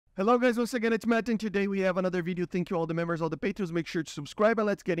Hello guys, once again it's Matt and today we have another video. Thank you all the members, all the patrons, make sure to subscribe and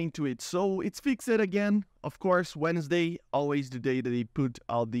let's get into it. So it's fixed again, of course, Wednesday, always the day that they put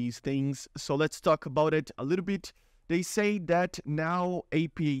out these things. So let's talk about it a little bit. They say that now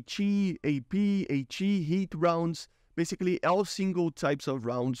APHE, APHE, heat rounds, basically all single types of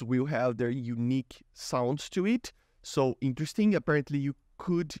rounds will have their unique sounds to it. So interesting, apparently you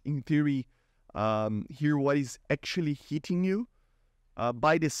could, in theory, hear what is actually hitting you.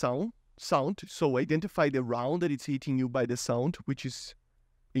 By the sound. So identify the round that it's hitting you by the sound, which is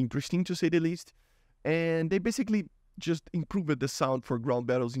interesting to say the least. And they basically just improved the sound for ground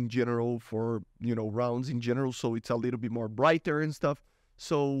battles in general, for, rounds in general. So it's a little bit more brighter and stuff.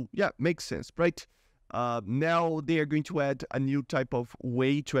 So yeah, makes sense, right? Now they are going to add a new type of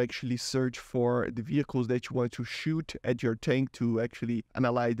way to actually search for the vehicles that you want to shoot at your tank to actually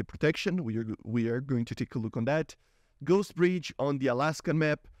analyze the protection. We are going to take a look on that. Ghost Bridge on the Alaskan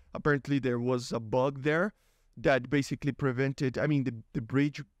map. Apparently there was a bug there that basically prevented, the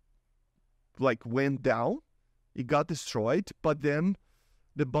bridge went down, it got destroyed, but then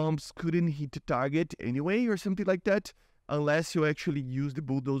the bombs couldn't hit the target anyway or something like that, unless you actually use the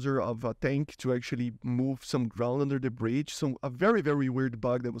bulldozer of a tank to actually move some ground under the bridge. So a very, very weird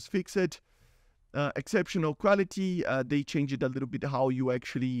bug that was fixed. Exceptional quality, they changed it a little bit how you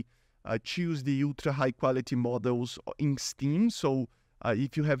actually choose the ultra high quality models in Steam. So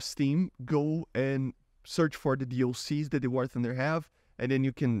if you have Steam, go and search for the DLCs that the War Thunder have, and then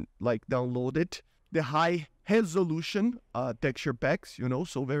you can download it. The high resolution texture packs,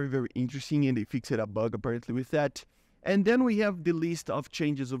 so very, very interesting, and they fixed a bug apparently with that. And then we have the list of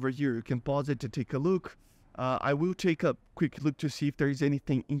changes over here. You can pause it to take a look. I will take a quick look to see if there is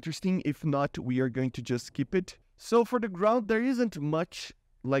anything interesting. If not, we are going to just skip it. So for the ground, there isn't much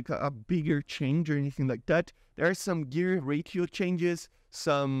like a bigger change or anything like that. There are some gear ratio changes,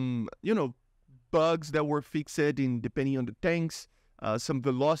 some, bugs that were fixed depending on the tanks, some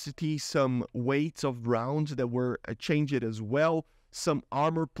velocity, some weights of rounds that were changed as well, some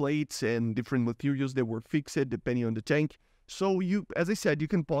armor plates and different materials that were fixed depending on the tank. So as I said, you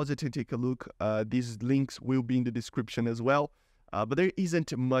can pause it and take a look. These links will be in the description as well, but there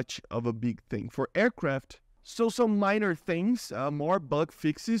isn't much of a big thing. For aircraft, so some minor things, more bug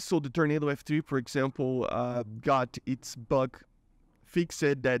fixes. So the Tornado F3, for example, got its bug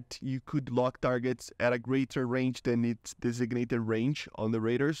fixed that you could lock targets at a greater range than its designated range on the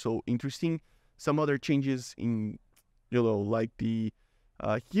radar. So interesting. Some other changes in, like the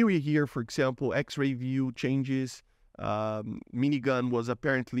Huey here, for example, X-ray view changes. Minigun was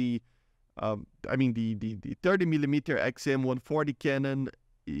apparently, the 30mm XM140 cannon,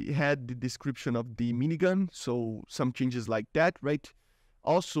 it had the description of the minigun, so some changes like that, right?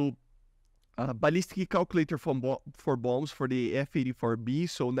 Also, ballistic calculator for bombs for the F-84B,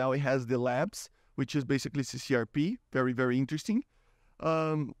 so now it has the labs, which is basically CCRP, very, very interesting.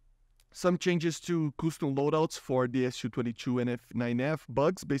 Some changes to custom loadouts for the Su-22 and F-9F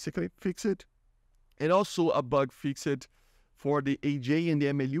bugs, basically fixed. And also a bug fixed for the AJ and the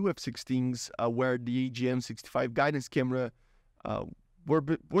MLU F-16s, where the AGM-65 guidance camera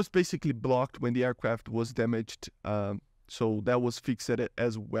was basically blocked when the aircraft was damaged, so that was fixed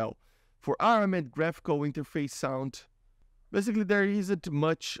as well. For armament graphical interface sound, basically there isn't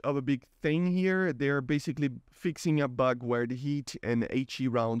much of a big thing here. They're basically fixing a bug where the heat and HE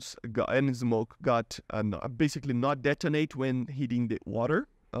rounds and smoke got basically not detonate when hitting the water.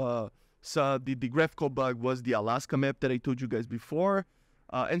 So the graphical bug was the Alaska map that I told you guys before.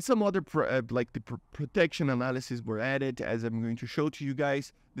 And some other protection analysis were added, as I'm going to show to you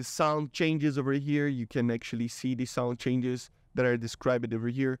guys. The sound changes over here. You can actually see the sound changes that are described over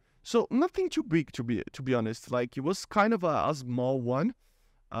here. So nothing too big, to be honest. It was kind of a small one.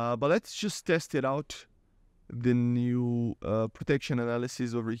 But let's just test it out. The new protection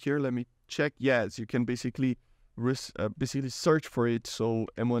analysis over here. Let me check. Yes, you can basically search for it. So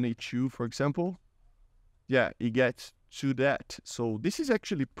M1HU, for example. Yeah, it gets to that. So this is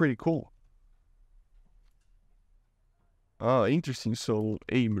actually pretty cool. Oh, interesting. So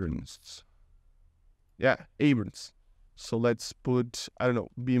Abrams. Yeah, Abrams. So let's put, I don't know,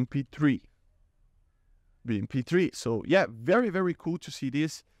 BMP3. BMP3. So yeah, very, very cool to see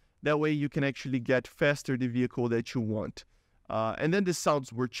this. That way you can actually get faster the vehicle that you want. And then the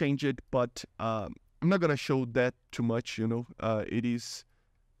sounds were changed, but I'm not going to show that too much, it is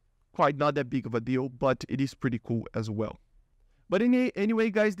quite not that big of a deal, but it is pretty cool as well. But anyway,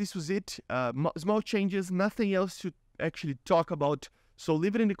 guys, this was it. Small changes, nothing else to actually talk about. So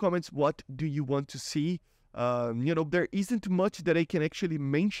leave it in the comments. What do you want to see? There isn't much that I can actually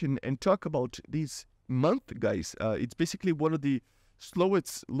mention and talk about this month, guys. It's basically one of the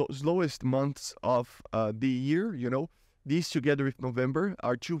slowest months of the year, you know, these together with November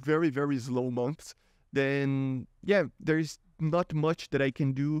are two very, very slow months, then yeah, there's not much that I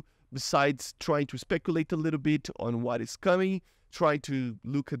can do besides trying to speculate a little bit on what is coming, try to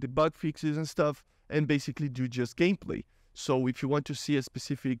look at the bug fixes and stuff, and basically do just gameplay. So if you want to see a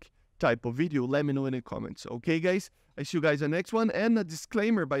specific type of video, let me know in the comments. Okay, guys? I see you guys on the next one. And a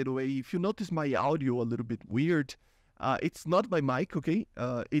disclaimer, by the way, if you notice my audio a little bit weird, it's not my mic, okay?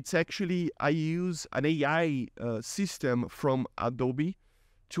 It's actually, I use an AI system from Adobe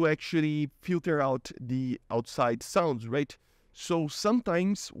to actually filter out the outside sounds, right? So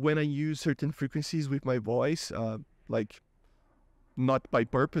sometimes when I use certain frequencies with my voice, like not by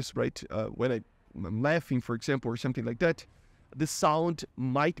purpose, right? When I'm laughing, for example, or something like that, the sound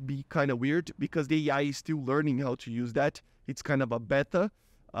might be kind of weird because the AI is still learning how to use that. It's kind of a beta,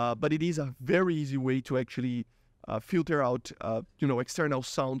 but it is a very easy way to actually filter out, you know, external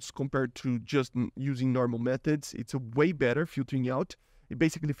sounds compared to just using normal methods. It's a way better filtering out. It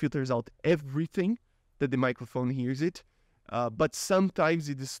basically filters out everything that the microphone hears it, but sometimes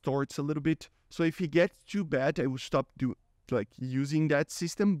it distorts a little bit. So if it gets too bad, I will stop using that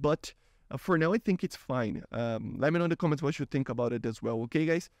system, but for now, I think it's fine. Let me know in the comments what you think about it as well. Okay,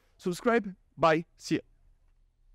 guys? Subscribe. Bye. See ya.